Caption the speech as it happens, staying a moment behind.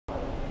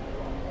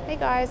Hey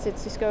guys,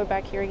 it's Cisco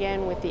back here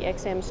again with the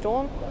XM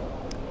Storm,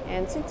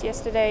 and since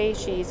yesterday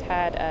she's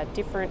had a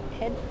different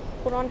head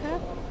put on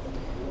her.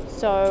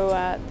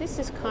 So this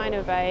is kind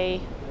of a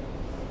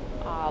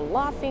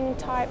laughing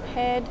type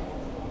head.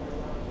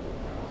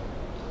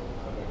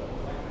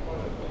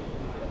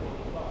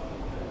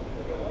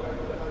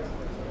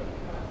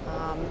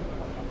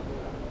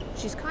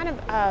 She's kind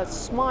of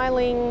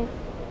smiling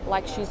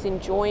like she's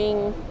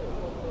enjoying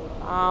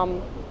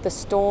the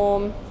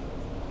storm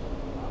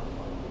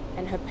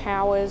and her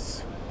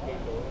powers.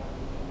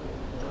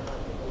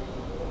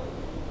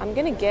 I'm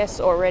gonna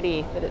guess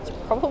already that it's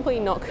probably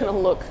not gonna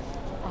look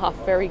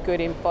very good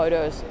in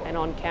photos and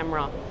on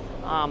camera,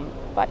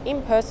 but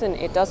in person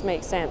it does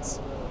make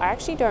sense. I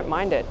actually don't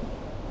mind it.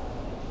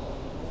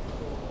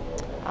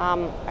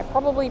 I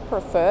probably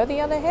prefer the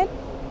other head,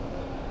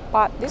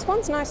 but this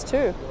one's nice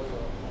too.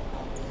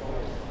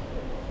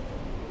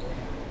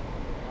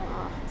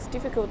 It's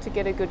difficult to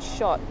get a good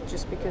shot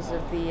just because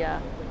of the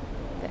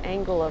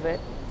angle of it.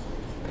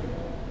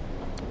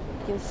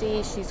 You can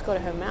see she's got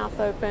her mouth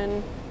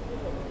open,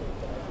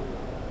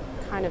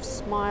 kind of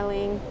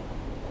smiling.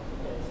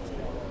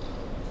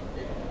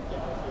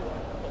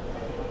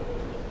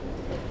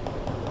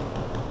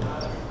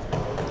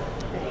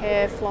 Her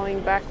hair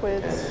flowing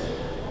backwards.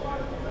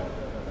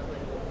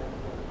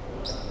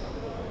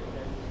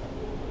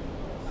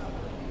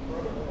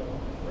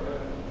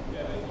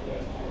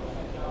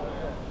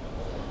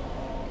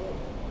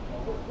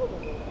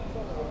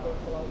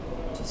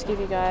 Just give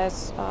you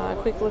guys a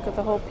quick look at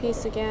the whole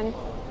piece again.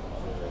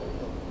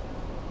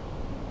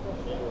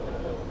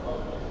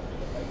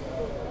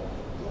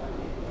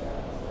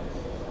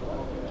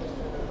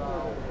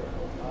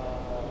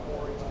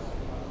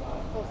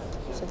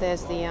 So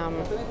there's the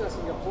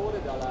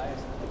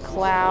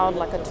cloud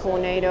like a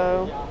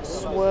tornado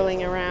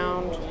swirling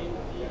around.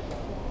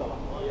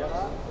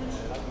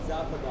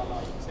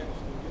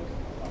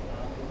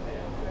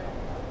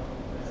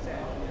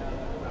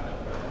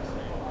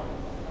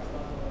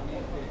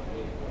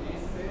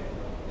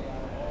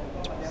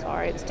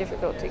 Sorry, it's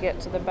difficult to get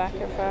to the back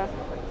of her.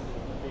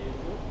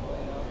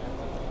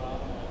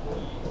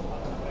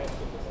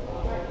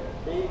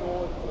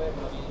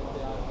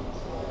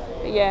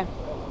 But yeah,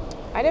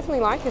 I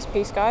definitely like this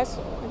piece, guys.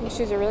 I think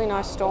she's a really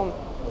nice storm.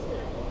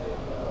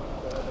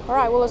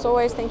 Alright, well as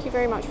always, thank you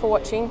very much for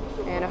watching,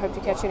 and I hope to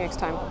catch you next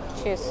time.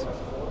 Cheers.